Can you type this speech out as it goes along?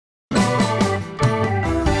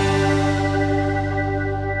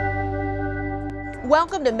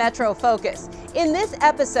Welcome to Metro Focus. In this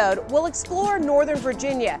episode, we'll explore Northern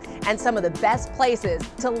Virginia and some of the best places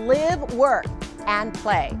to live, work, and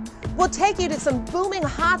play. We'll take you to some booming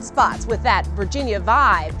hotspots with that Virginia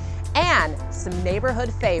vibe and some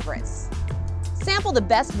neighborhood favorites. Sample the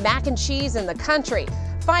best mac and cheese in the country,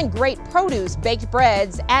 find great produce, baked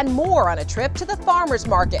breads, and more on a trip to the farmer's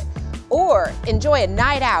market. Or enjoy a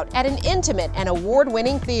night out at an intimate and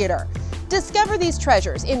award-winning theater. Discover these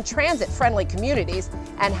treasures in transit-friendly communities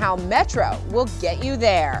and how Metro will get you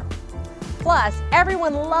there. Plus,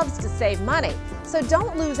 everyone loves to save money, so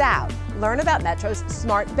don't lose out. Learn about Metro's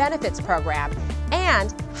Smart Benefits program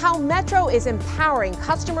and how Metro is empowering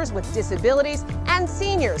customers with disabilities and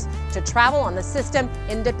seniors to travel on the system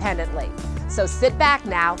independently. So sit back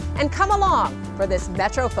now and come along for this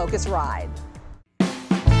Metro Focus ride.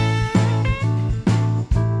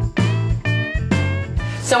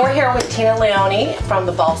 So we're here with Tina Leone from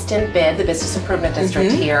the Ballston BID, the Business Improvement District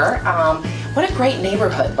here. What a great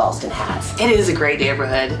neighborhood Ballston has. It is a great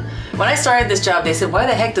neighborhood. When I started this job, they said, why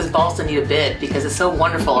the heck does Ballston need a BID? Because it's so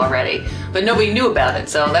wonderful already. But nobody knew about it,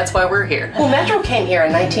 so that's why we're here. Well, Metro came here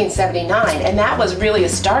in 1979, and that was really a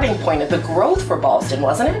starting point of the growth for Ballston,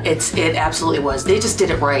 wasn't it? It absolutely was. They just did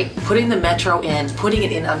it right. Putting the Metro in, putting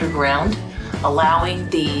it in underground, allowing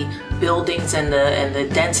the buildings and the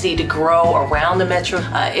density to grow around the Metro.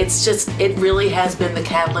 It really has been the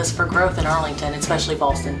catalyst for growth in Arlington, especially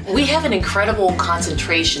Ballston. We have an incredible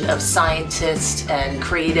concentration of scientists and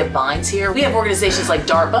creative minds here. We have organizations like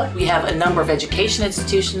DARPA. We have a number of education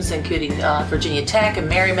institutions, including Virginia Tech and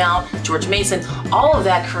Marymount, George Mason. All of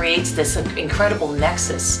that creates this incredible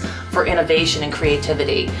nexus for innovation and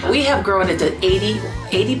creativity. We have grown into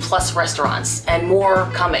 80 plus restaurants and more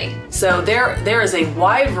coming. So there is a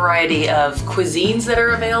wide variety of cuisines that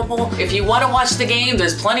are available. If you want to watch the game,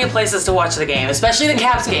 there's plenty of places to watch the game, especially the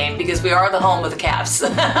Caps game, because we are the home of the Caps.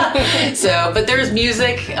 But there's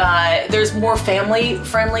music, there's more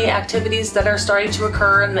family-friendly activities that are starting to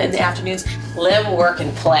occur in the afternoons. Live, work,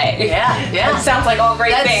 and play. Yeah. That sounds like all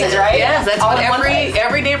great things, right? Yes, that's what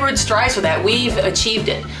every neighborhood strives for that. We've achieved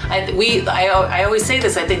it. I always say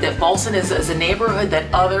this, I think that Ballston is a neighborhood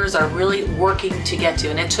that others are really working to get to,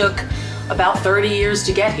 and it took about 30 years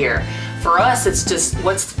to get here. For us, it's just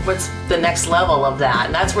what's the next level of that,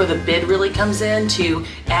 and that's where the BID really comes in to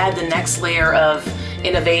add the next layer of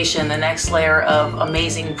innovation, the next layer of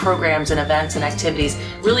amazing programs and events and activities,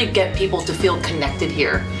 really get people to feel connected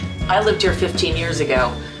here. I lived here 15 years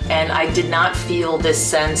ago, and I did not feel this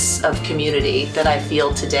sense of community that I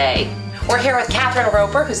feel today. We're here with Catherine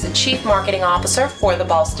Roper, who's the Chief Marketing Officer for the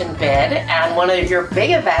Ballston BID, and one of your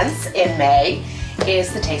big events in May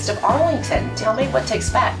is the Taste of Arlington. Tell me what to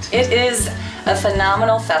expect. It is a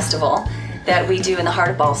phenomenal festival that we do in the heart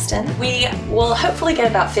of Ballston. We will hopefully get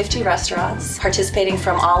about 50 restaurants participating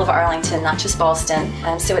from all of Arlington, not just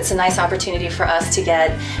Ballston. So it's a nice opportunity for us to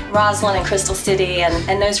get Roslyn and Crystal City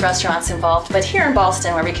and those restaurants involved, but here in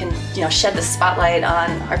Ballston where we can shed the spotlight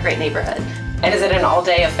on our great neighborhood. And is it an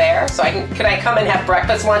all-day affair? So can I come and have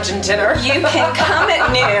breakfast, lunch, and dinner? You can come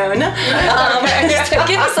at noon.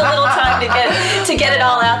 Give us a little time to get it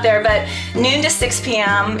all out there. But noon to 6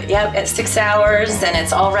 p.m. Yep, it's 6 hours, and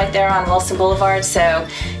it's all right there on Wilson Boulevard. So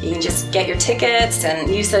you can just get your tickets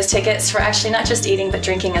and use those tickets for actually not just eating but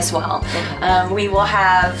drinking as well. We will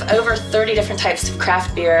have over 30 different types of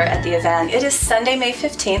craft beer at the event. It is Sunday, May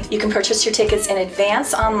 15th. You can purchase your tickets in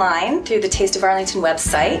advance online through the Taste of Arlington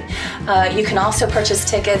website. You can also purchase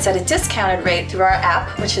tickets at a discounted rate through our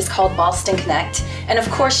app, which is called Ballston Connect. And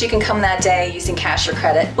of course, you can come that day using cash or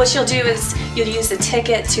credit. What you'll do is you'll use a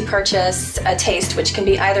ticket to purchase a taste, which can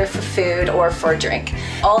be either for food or for a drink.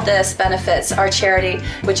 All this benefits our charity,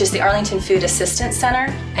 which is the Arlington Food Assistance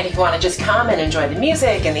Center. And if you want to just come and enjoy the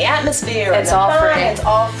music and the atmosphere, it's all free. It's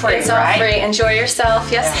all free, It's all free. Enjoy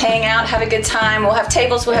yourself. Yes, hang out, have a good time. We'll have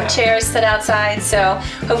tables, we'll have chairs set outside. So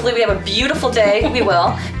hopefully we have a beautiful day. We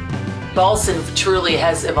will. Ballston truly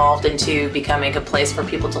has evolved into becoming a place for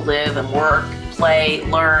people to live and work, play,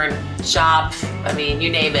 learn, shop. I mean, you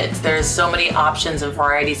name it. There's so many options and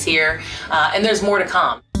varieties here, and there's more to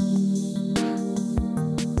come.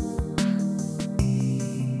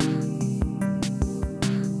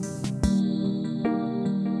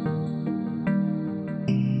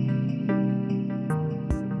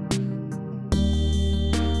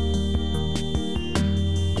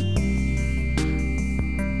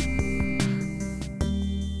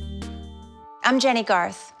 I'm Jenny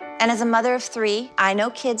Garth, and as a mother of 3, I know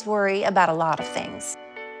kids worry about a lot of things.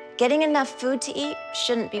 Getting enough food to eat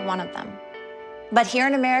shouldn't be one of them. But here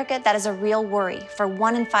in America, that is a real worry for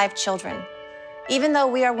 1 in 5 children. Even though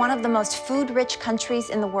we are one of the most food-rich countries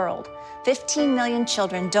in the world, 15 million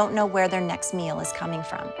children don't know where their next meal is coming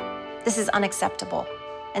from. This is unacceptable,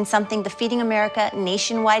 and something the Feeding America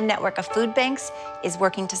nationwide network of food banks is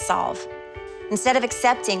working to solve. Instead of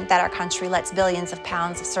accepting that our country lets billions of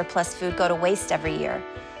pounds of surplus food go to waste every year,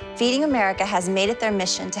 Feeding America has made it their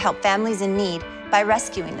mission to help families in need by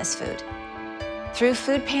rescuing this food. Through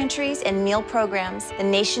food pantries and meal programs, the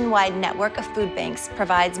nationwide network of food banks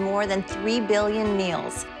provides more than 3 billion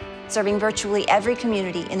meals, serving virtually every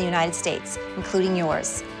community in the United States, including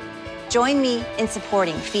yours. Join me in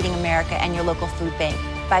supporting Feeding America and your local food bank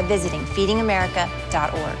by visiting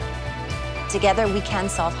feedingamerica.org. Together, we can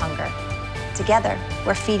solve hunger. Together,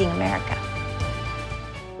 we're Feeding America.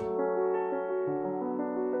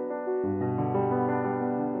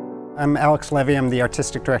 I'm Alex Levy. I'm the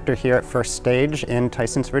artistic director here at First Stage in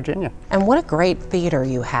Tysons, Virginia. And what a great theater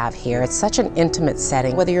you have here. It's such an intimate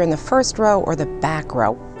setting, whether you're in the first row or the back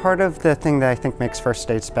row. Part of the thing that I think makes First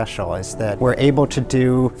Stage special is that we're able to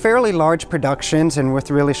do fairly large productions and with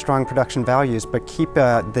really strong production values, but keep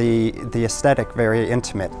the aesthetic very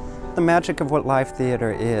intimate. The magic of what live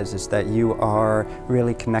theater is that you are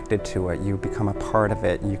really connected to it. You become a part of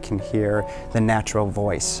it. You can hear the natural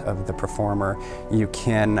voice of the performer. You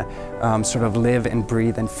can sort of live and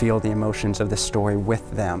breathe and feel the emotions of the story with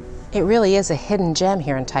them. It really is a hidden gem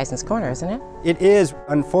here in Tysons Corner, isn't it? It is.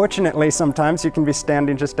 Unfortunately, sometimes you can be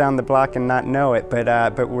standing just down the block and not know it, but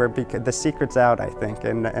the secret's out, I think,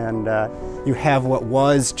 and you have what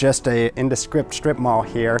was just a indescript strip mall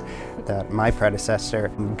here that my predecessor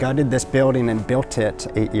gutted this building and built it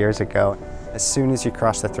 8 years ago. As soon as you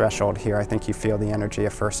cross the threshold here, I think you feel the energy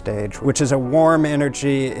of First Stage, which is a warm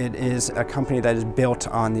energy. It is a company that is built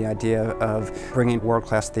on the idea of bringing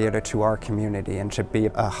world-class theater to our community and to be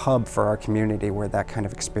a hub for our community where that kind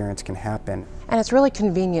of experience can happen. And it's really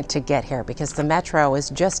convenient to get here because the Metro is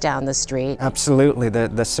just down the street. Absolutely.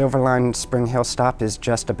 The Silver Line Spring Hill stop is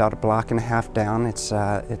just about a block and a half down. It's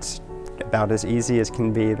about as easy as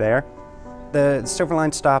can be there. The Silver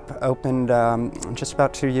Line stop opened just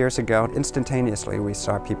about 2 years ago. Instantaneously, we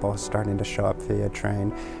saw people starting to show up via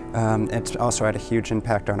train. It's also had a huge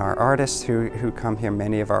impact on our artists who come here.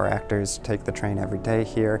 Many of our actors take the train every day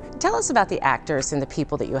here. Tell us about the actors and the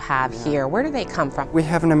people that you have here. Where do they come from? We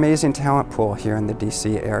have an amazing talent pool here in the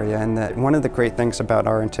DC area, and that one of the great things about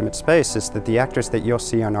our intimate space is that the actors that you'll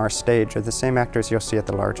see on our stage are the same actors you'll see at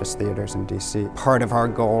the largest theaters in DC. Part of our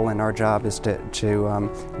goal and our job is to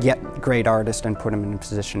get great artists and put them in a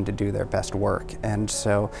position to do their best work. And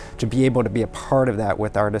so to be able to be a part of that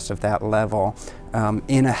with artists of that level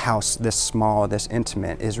in a house this small, this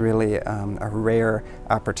intimate, is really a rare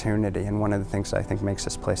opportunity, and one of the things I think makes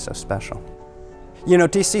this place so special. You know,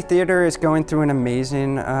 DC theater is going through an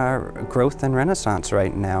amazing growth and renaissance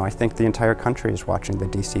right now. I think the entire country is watching the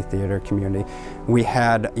DC theater community. We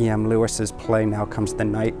had E.M. Lewis's play Now Comes the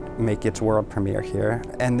Night make its world premiere here,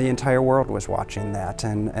 and the entire world was watching that.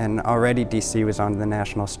 And already DC was on the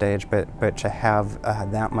national stage, but to have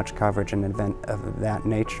that much coverage in an event of that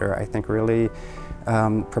nature, I think really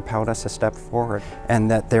propelled us a step forward,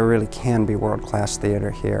 and that there really can be world-class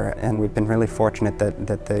theater here. And we've been really fortunate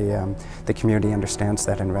that the community understands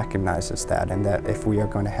that and recognizes that, and that if we are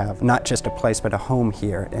going to have not just a place but a home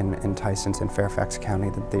here in Tysons and Fairfax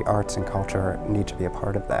County, that the arts and culture need to be a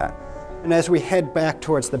part of that. And as we head back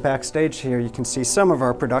towards the backstage here, you can see some of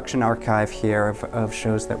our production archive here of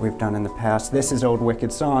shows that we've done in the past. This is Old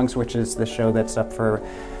Wicked Songs, which is the show that's up for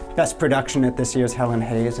Best Production at this year's Helen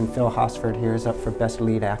Hayes, and Phil Hosford here is up for Best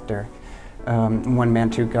Lead Actor. One Man,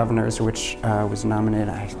 Two Governors, which was nominated,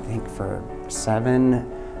 I think, for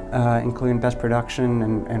 7, including Best Production,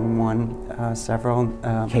 and won several.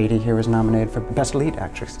 Katie here was nominated for Best Lead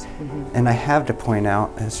Actress. And I have to point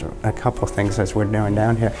out a couple things as we're going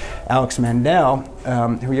down here. Alex Mandel,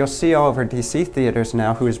 who you'll see all over DC theaters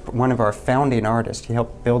now, who is one of our founding artists. He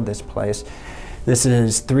helped build this place. This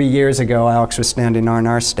is 3 years ago. Alex was standing on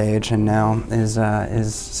our stage, and now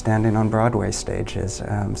is standing on Broadway stages.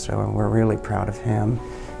 So we're really proud of him.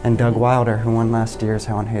 And Doug Wilder, who won last year's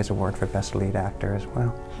Helen Hayes Award for Best Lead Actor as well.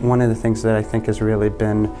 One of the things that I think has really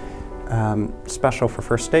been special for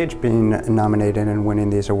First Stage being nominated and winning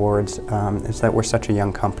these awards is that we're such a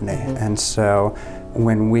young company. And so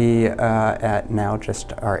when we, at now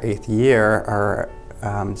just our 8th year, are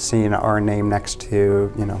seeing our name next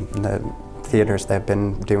to, you know, the theaters that have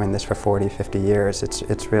been doing this for 40, 50 years,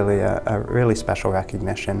 it's really a really special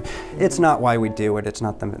recognition. It's not why we do it, it's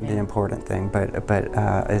not the important thing, but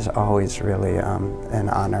is always really an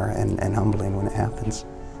honor and humbling when it happens.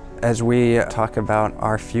 As we talk about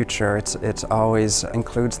our future, it's always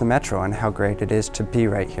includes the Metro and how great it is to be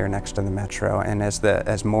right here next to the Metro. And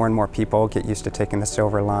as more and more people get used to taking the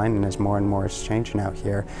Silver Line, and as more and more is changing out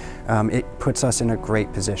here, it puts us in a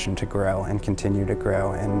great position to grow and continue to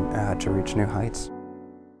grow and to reach new heights.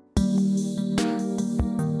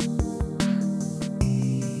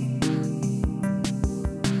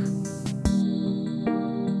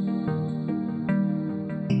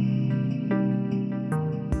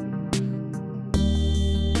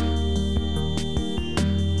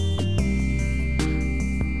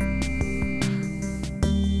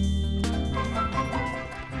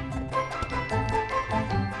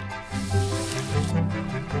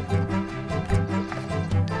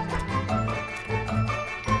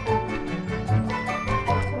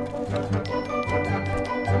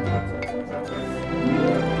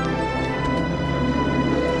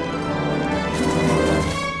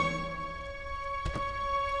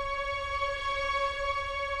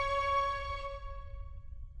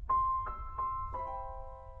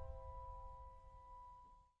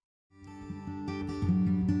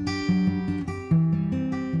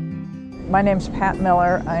 My name's Pat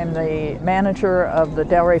Miller. I'm the manager of the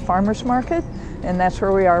Delray Farmers Market, and that's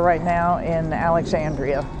where we are right now in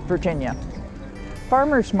Alexandria, Virginia.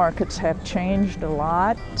 Farmers markets have changed a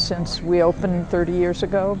lot since we opened 30 years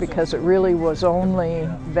ago because it really was only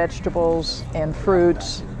vegetables and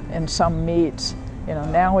fruits and some meats. You know,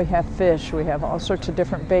 now we have fish, we have all sorts of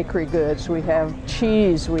different bakery goods, we have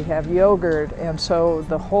cheese, we have yogurt, and so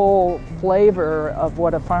the whole flavor of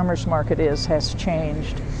what a farmer's market is has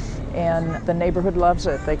changed. And the neighborhood loves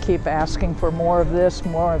it. They keep asking for more of this,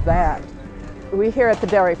 more of that. We here at the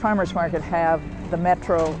Delray Farmers Market have the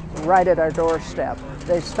Metro right at our doorstep.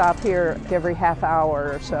 They stop here every half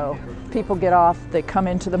hour or so. People get off, they come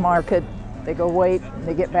into the market, they go wait,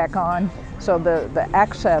 they get back on. So the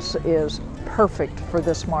access is perfect for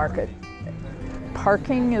this market.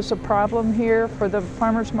 Parking is a problem here for the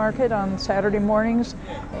farmers market on Saturday mornings,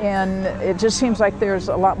 and it just seems like there's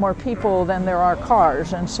a lot more people than there are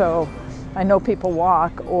cars, and so I know people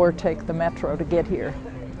walk or take the Metro to get here.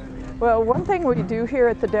 Well, one thing we do here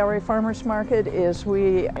at the Delray Farmers Market is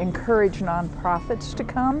we encourage nonprofits to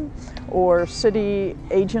come or city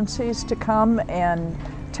agencies to come and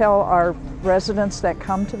tell our residents that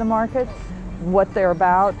come to the market what they're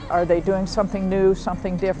about. Are they doing something new,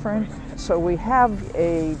 something different? So we have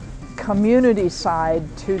a community side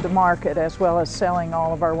to the market as well as selling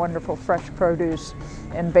all of our wonderful fresh produce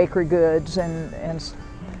and bakery goods, and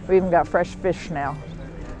we even got fresh fish now.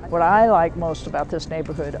 What I like most about this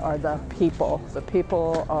neighborhood are the people. The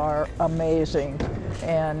people are amazing,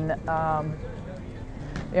 and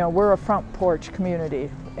you know, we're a front porch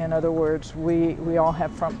community. In other words, we all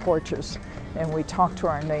have front porches, and we talk to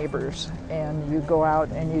our neighbors, and you go out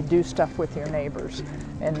and you do stuff with your neighbors,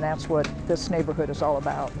 and that's what this neighborhood is all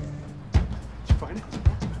about. Did you find it?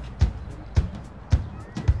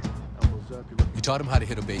 Elbows up. You taught him how to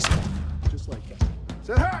hit a baseball. Just like that.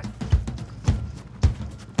 Say hi!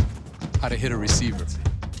 How to hit a receiver.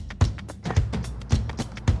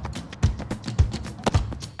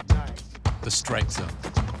 Nice. The strike zone.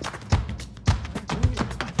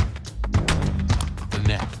 The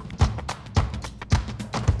net.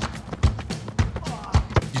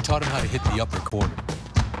 You taught him how to hit the upper corner.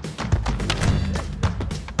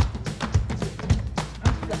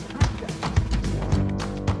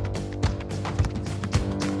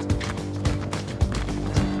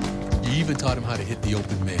 You even taught him how to hit the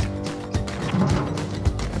open man.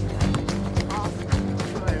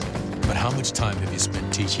 But how much time have you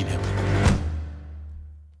spent teaching him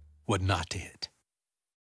what not to hit?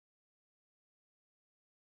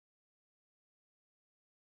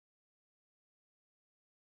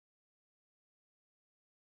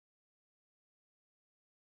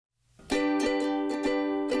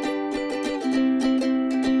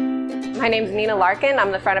 My name's Nina Larkin.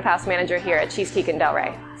 I'm the front of house manager here at Cheesekeek in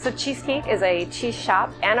Delray. So Cheesekeek is a cheese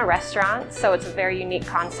shop and a restaurant, so it's a very unique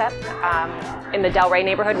concept. In the Delray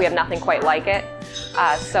neighborhood, we have nothing quite like it,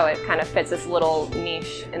 so it kind of fits this little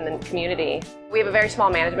niche in the community. We have a very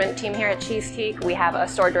small management team here at Cheesekeek. We have a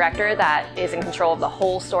store director that is in control of the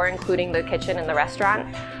whole store, including the kitchen and the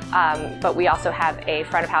restaurant. But we also have a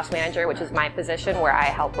front of house manager, which is my position, where I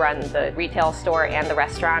help run the retail store and the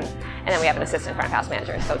restaurant. And then we have an assistant front of house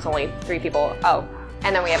manager, so it's only 3 people. Oh,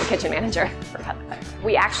 and then we have a kitchen manager.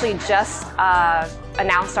 We actually just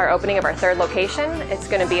announced our opening of our 3rd location. It's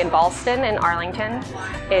going to be in Ballston in Arlington.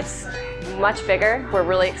 It's much bigger. We're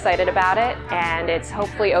really excited about it, and it's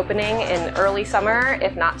hopefully opening in early summer,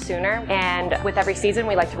 if not sooner. And with every season,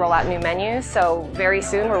 we like to roll out new menus. So very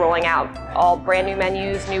soon, we're rolling out all brand new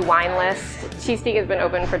menus, new wine lists. Cheese Teak has been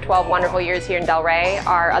open for 12 wonderful years here in Delray.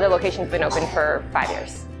 Our other location's been open for 5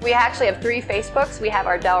 years. We actually have 3 Facebooks. We have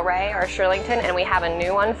our Delray, our Shirlington, and we have a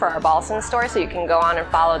new one for our Ballston store, so you can go on and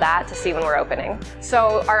follow that to see when we're opening.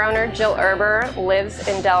 So our owner, Jill Erber, lives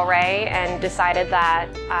in Delray and decided that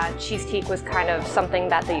Cheese Teak was kind of something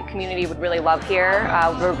that the community would really love here.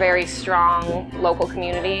 We're a very strong local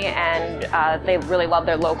community, and they really love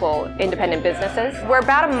their local independent businesses. We're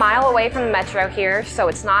about a mile away from the metro here, so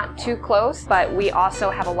it's not too close, but we also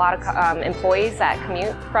have a lot of employees that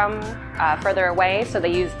commute from further away, so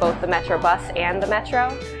they use both the Metro bus and the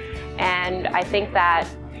Metro. And I think that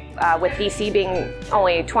with DC being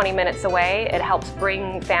only 20 minutes away, it helps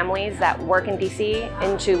bring families that work in DC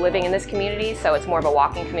into living in this community, so it's more of a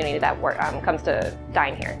walking community that comes to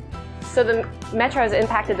dine here. So the Metro has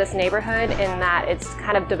impacted this neighborhood in that it's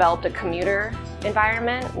kind of developed a commuter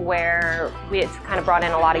environment where it's kind of brought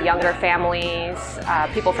in a lot of younger families,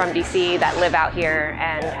 people from DC that live out here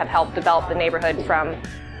and have helped develop the neighborhood from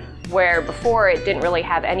where before it didn't really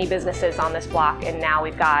have any businesses on this block, and now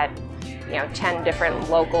we've got 10 different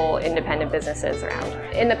local independent businesses around.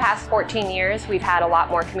 In the past 14 years, we've had a lot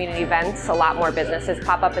more community events, a lot more businesses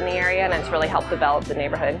pop up in the area, and it's really helped develop the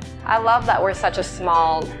neighborhood. I love that we're such a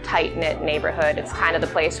small, tight-knit neighborhood. It's kind of the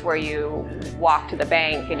place where you walk to the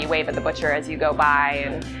bank and you wave at the butcher as you go by,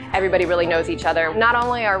 and everybody really knows each other. Not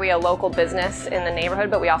only are we a local business in the neighborhood,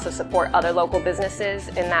 but we also support other local businesses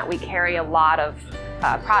in that we carry a lot of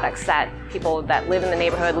products that people that live in the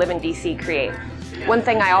neighborhood, live in DC, create. One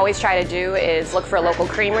thing I always try to do is look for local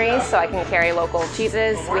creameries so I can carry local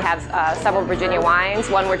cheeses. We have several Virginia wines,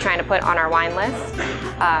 one we're trying to put on our wine list.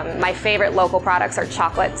 My favorite local products are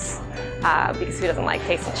chocolates, because who doesn't like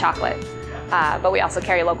tasting chocolate? But we also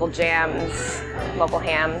carry local jams, local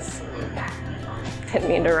hams. Didn't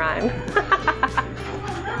mean to rhyme.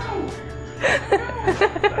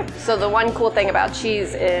 So the one cool thing about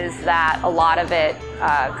cheese is that a lot of it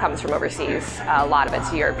comes from overseas. A lot of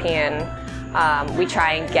it's European. We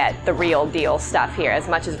try and get the real deal stuff here as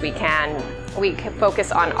much as we can. We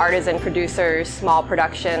focus on artisan producers, small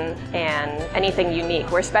production, and anything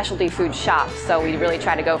unique. We're a specialty food shop, so we really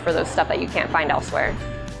try to go for those stuff that you can't find elsewhere.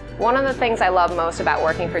 One of the things I love most about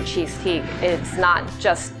working for Cheese Teak is not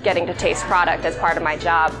just getting to taste product as part of my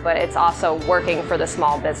job, but it's also working for the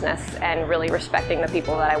small business and really respecting the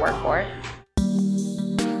people that I work for.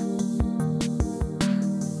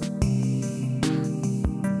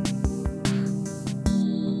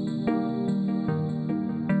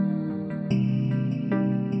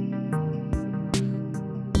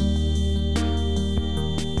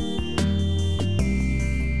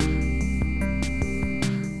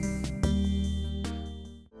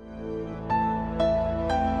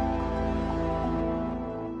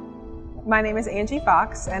 My name is Angie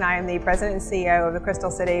Fox, and I am the President and CEO of the Crystal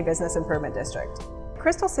City Business Improvement District.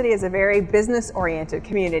 Crystal City is a very business-oriented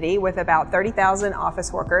community with about 30,000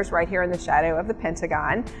 office workers right here in the shadow of the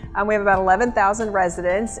Pentagon. We have about 11,000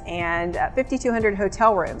 residents and 5,200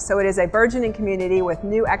 hotel rooms. So it is a burgeoning community with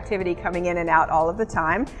new activity coming in and out all of the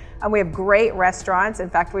time. We have great restaurants. In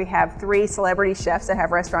fact, we have 3 celebrity chefs that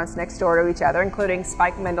have restaurants next door to each other, including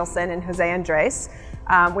Spike Mendelsohn and Jose Andres.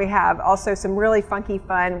 We have also some really funky,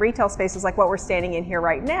 fun retail spaces like what we're standing in here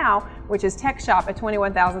right now, which is Tech Shop, a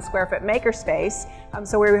 21,000 square foot makerspace.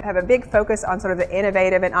 So we have a big focus on sort of the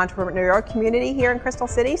innovative and entrepreneurial community here in Crystal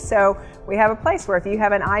City. So we have a place where if you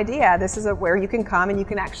have an idea, this is where you can come and you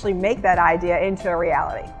can actually make that idea into a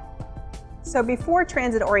reality. So before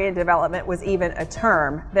transit-oriented development was even a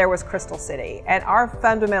term, there was Crystal City. And our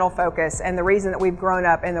fundamental focus and the reason that we've grown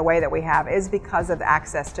up in the way that we have is because of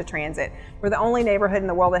access to transit. We're the only neighborhood in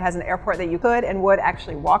the world that has an airport that you could and would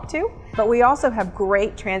actually walk to. But we also have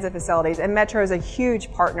great transit facilities, and Metro is a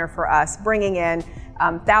huge partner for us, bringing in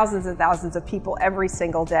thousands and thousands of people every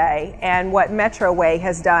single day. And what Metro Way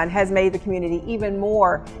has done has made the community even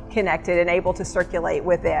more connected and able to circulate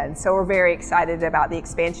within. So we're very excited about the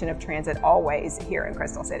expansion of transit always here in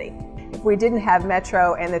Crystal City. If we didn't have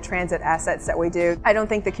Metro and the transit assets that we do, I don't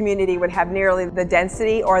think the community would have nearly the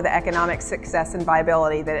density or the economic success and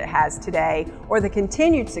viability that it has today, or the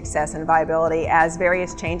continued success and viability as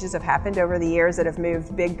various changes have happened over the years that have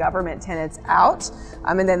moved big government tenants out.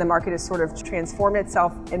 And then the market has sort of transformed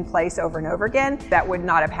itself in place over and over again. That would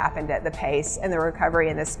not have happened at the pace and the recovery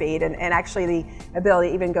and the speed and actually the ability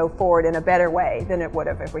to even go forward in a better way than it would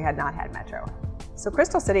have if we had not had Metro. So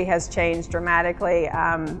Crystal City has changed dramatically.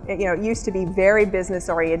 It used to be very business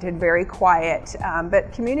oriented, very quiet,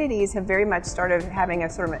 but communities have very much started having a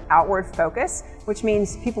sort of an outward focus, which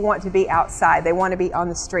means people want to be outside. They want to be on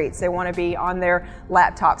the streets. They want to be on their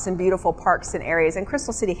laptops in beautiful parks and areas. And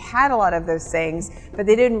Crystal City had a lot of those things, but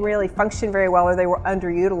they didn't really function very well, or they were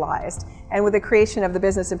underutilized. And with the creation of the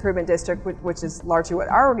Business Improvement District, which is largely what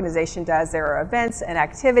our organization does, there are events and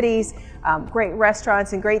activities, great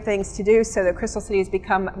restaurants and great things to do, so that Crystal City has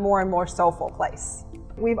become more and more soulful place.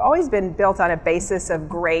 We've always been built on a basis of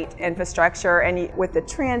great infrastructure, and with the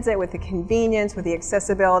transit, with the convenience, with the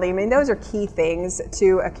accessibility, I mean, those are key things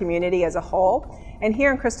to a community as a whole. And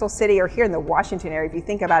here in Crystal City, or here in the Washington area, if you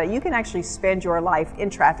think about it, you can actually spend your life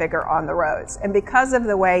in traffic or on the roads. And because of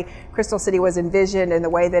the way Crystal City was envisioned and the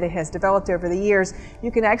way that it has developed over the years,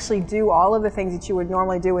 you can actually do all of the things that you would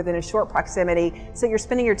normally do within a short proximity. So you're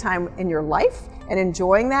spending your time in your life and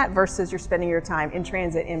enjoying that versus you're spending your time in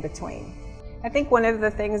transit in between. I think one of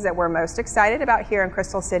the things that we're most excited about here in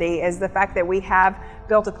Crystal City is the fact that we have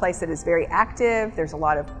built a place that is very active. There's a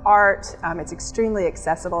lot of art. It's extremely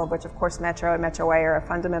accessible, which of course Metro and Metro Way are a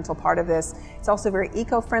fundamental part of this. It's also very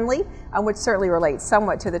eco-friendly, which certainly relates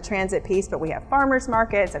somewhat to the transit piece, but we have farmers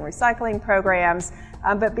markets and recycling programs.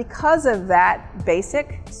 But because of that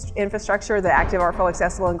basic infrastructure, the active, art, full,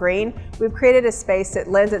 accessible, and green, we've created a space that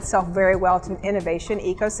lends itself very well to an innovation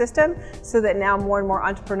ecosystem, so that now more and more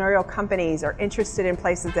entrepreneurial companies are interested in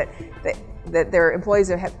places that their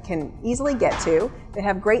employees can easily get to, that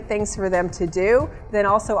have great things for them to do, then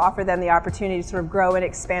also offer them the opportunity to sort of grow and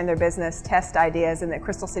expand their business, test ideas, and that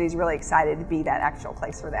Crystal City is really excited to be that actual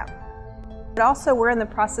place for them. But also, we're in the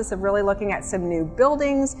process of really looking at some new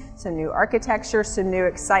buildings, some new architecture, some new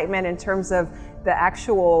excitement in terms of the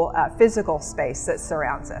actual physical space that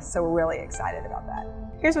surrounds us. So we're really excited about that.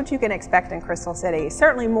 Here's what you can expect in Crystal City.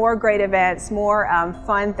 Certainly more great events, more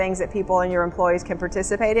fun things that people and your employees can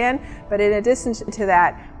participate in. But in addition to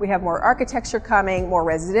that, we have more architecture coming, more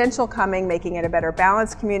residential coming, making it a better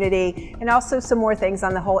balanced community, and also some more things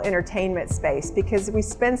on the whole entertainment space, because we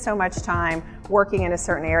spend so much time working in a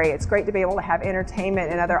certain area. It's great to be able to have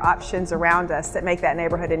entertainment and other options around us that make that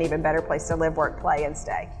neighborhood an even better place to live, work, play, and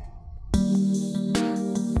stay.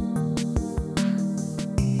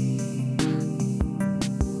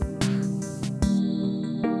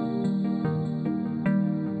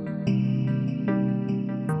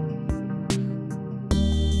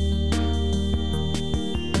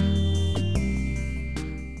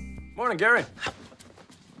 Morning, Gary.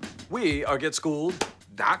 We are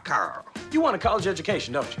GetSchooled.com. You want a college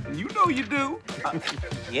education, don't you? You know you do.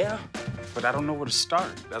 Yeah, but I don't know where to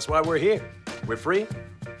start. That's why we're here. We're free,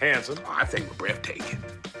 handsome, I think we're breathtaking.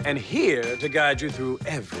 and here to guide you through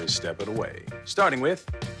every step of the way, starting with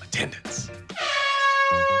attendance.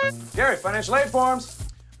 Gary, financial aid forms.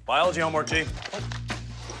 Biology homework, G.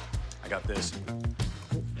 I got this.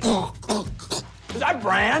 Is that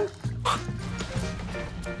Bran?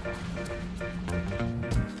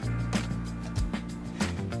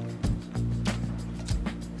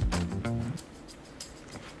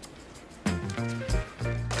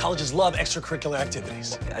 Colleges love extracurricular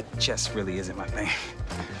activities. Chess really isn't my thing.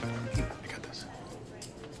 I got this.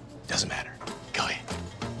 Doesn't matter. Go ahead.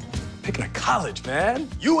 Picking a college, man.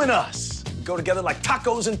 You and us. We go together like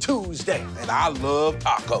tacos and Tuesday. And I love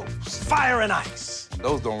tacos. Fire and ice.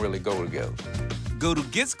 Those don't really go together. Go to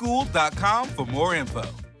GetSchooled.com for more info.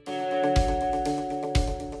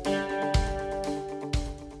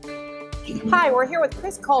 Hi, we're here with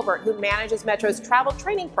Chris Colbert, who manages Metro's travel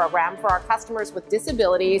training program for our customers with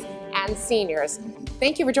disabilities and seniors.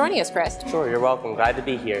 Thank you for joining us, Chris. Sure, you're welcome. Glad to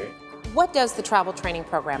be here. What does the travel training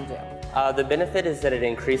program do? The benefit is that it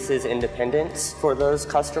increases independence for those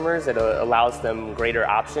customers. It allows them greater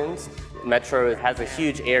options. Metro has a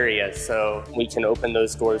huge area, so we can open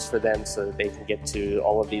those doors for them so that they can get to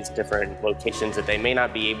all of these different locations that they may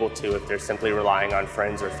not be able to if they're simply relying on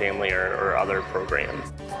friends or family or other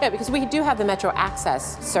programs. Yeah, because we do have the Metro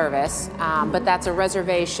Access service, but that's a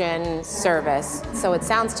reservation service. So it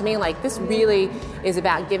sounds to me like this really is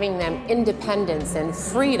about giving them independence and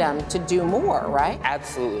freedom to do more, right?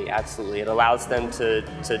 Absolutely, absolutely. It allows them to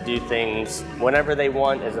do things whenever they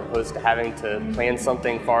want, as opposed to having to plan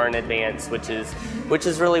something far in advance, which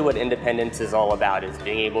is really what independence is all about, is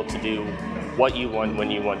being able to do what you want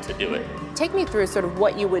when you want to do it. Take me through sort of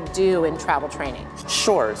what you would do in travel training.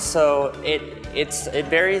 Sure. So it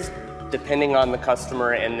varies depending on the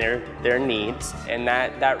customer and their needs, and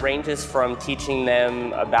that ranges from teaching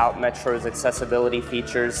them about Metro's accessibility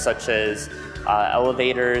features, such as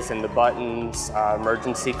elevators and the buttons,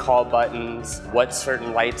 emergency call buttons, what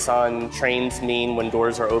certain lights on trains mean when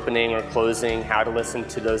doors are opening or closing, how to listen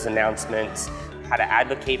to those announcements, how to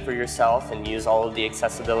advocate for yourself and use all of the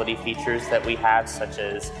accessibility features that we have, such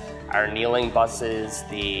as our kneeling buses,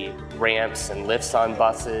 the ramps and lifts on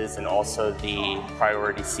buses, and also the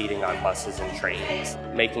priority seating on buses and trains.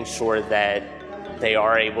 Making sure that they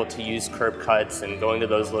are able to use curb cuts and going to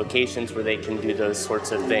those locations where they can do those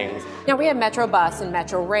sorts of things. Now, we have Metro Bus and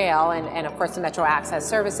Metro Rail and of course the Metro Access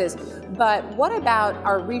services, but what about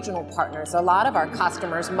our regional partners? A lot of our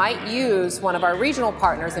customers might use one of our regional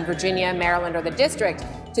partners in Virginia, Maryland, or the district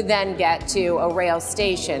to then get to a rail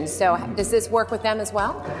station. So does this work with them as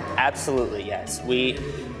well? Absolutely, yes. We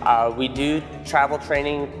do travel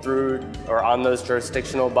training through or on those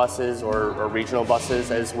jurisdictional buses or regional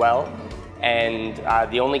buses as well. And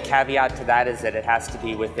the only caveat to that is that it has to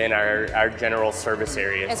be within our general service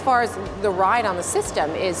area. As far as the ride on the system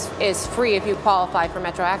is free if you qualify for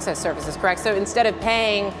Metro Access services, correct? So instead of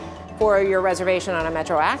paying for your reservation on a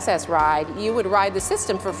Metro Access ride, you would ride the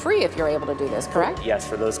system for free if you're able to do this, correct? Yes,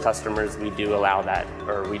 for those customers, we do allow that,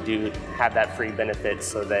 or we do have that free benefit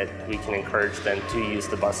so that we can encourage them to use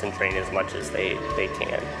the bus and train as much as they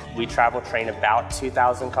can. We travel train about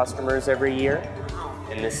 2,000 customers every year.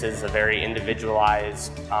 And this is a very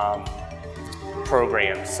individualized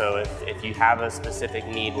program. So if you have a specific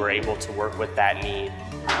need, we're able to work with that need,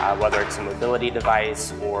 whether it's a mobility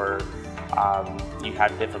device or you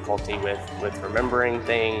have difficulty with remembering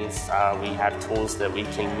things. We have tools that we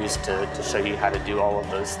can use to show you how to do all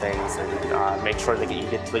of those things and make sure that you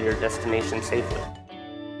get to your destination safely.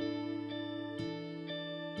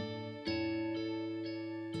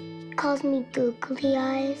 She calls me googly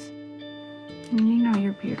eyes. You know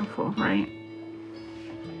you're beautiful, right?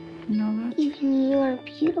 You know that? Even you are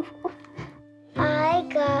beautiful. I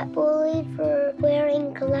got bullied for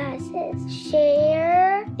wearing glasses.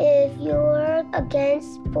 Share if you're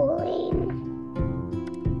against bullying.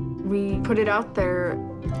 We put it out there,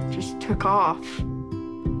 just took off.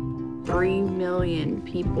 3 million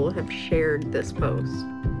people have shared this post.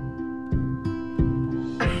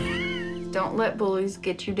 Don't let bullies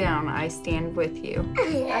get you down. I stand with you.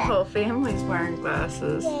 The whole family's wearing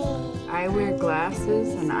glasses. I wear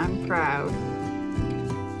glasses and I'm proud.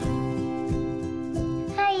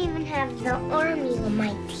 I even have the army on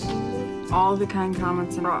my team. All the kind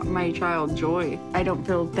comments brought my child joy. I don't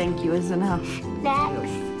feel thank you is enough. Thanks.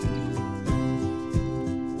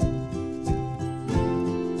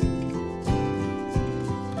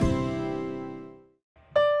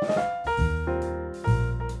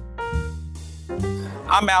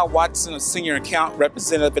 I'm Al Watson, a senior account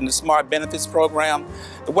representative in the Smart Benefits program.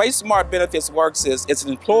 The way Smart Benefits works is it's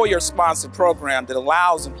an employer-sponsored program that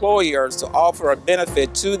allows employers to offer a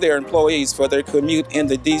benefit to their employees for their commute in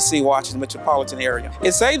the D.C., Washington metropolitan area.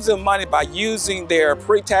 It saves them money by using their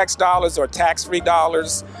pre-tax dollars or tax-free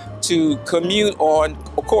dollars to commute on,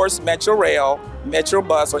 of course, Metro Rail, Metro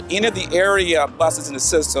Bus, or any of the area buses in the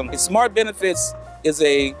system. Smart Benefits is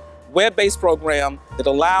a web-based program that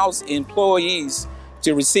allows employees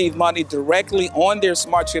to receive money directly on their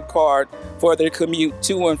smart chip card for their commute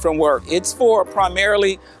to and from work. It's for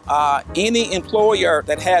primarily any employer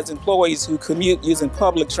that has employees who commute using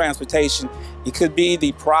public transportation. It could be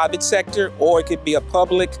the private sector or it could be a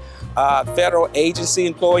public federal agency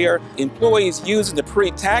employer. Employees using the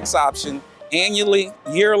pre-tax option annually,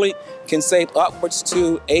 yearly, can save upwards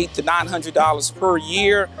to $800 to $900 per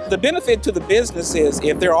year. The benefit to the business is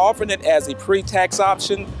if they're offering it as a pre-tax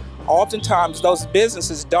option, oftentimes those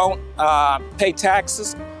businesses don't pay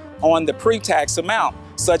taxes on the pre-tax amount,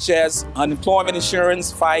 such as unemployment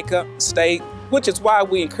insurance, FICA, state, which is why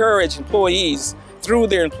we encourage employees through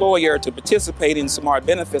their employer to participate in Smart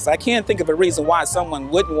Benefits. I can't think of a reason why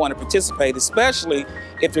someone wouldn't want to participate, especially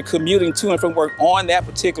if they're commuting to and from work on that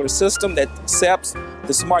particular system that accepts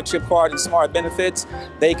the Smart Chip Card and Smart Benefits.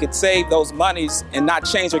 They could save those monies and not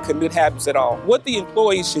change their commute habits at all. What the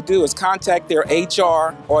employees should do is contact their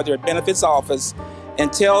HR or their benefits office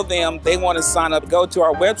and tell them they want to sign up. Go to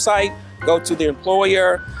our website, go to their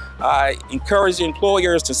employer, encourage the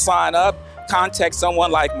employers to sign up. Contact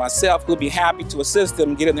someone like myself who'll be happy to assist them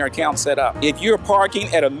in getting their account set up. If you're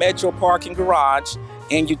parking at a Metro parking garage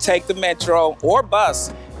and you take the Metro or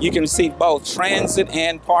bus, you can receive both transit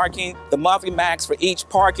and parking. The monthly max for each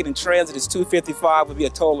parking and transit is $255, would be a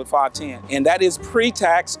total of $510. And that is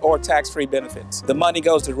pre-tax or tax-free benefits. The money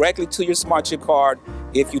goes directly to your Smart Chip card.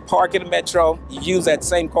 If you park at a Metro, you use that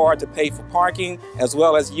same card to pay for parking, as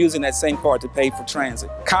well as using that same card to pay for transit.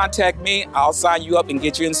 Contact me, I'll sign you up and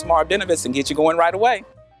get you in Smart Benefits and get you going right away.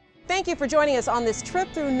 thank you for joining us on this trip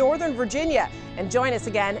through Northern Virginia. And join us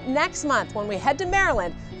again next month when we head to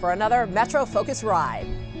Maryland for another Metro Focus ride.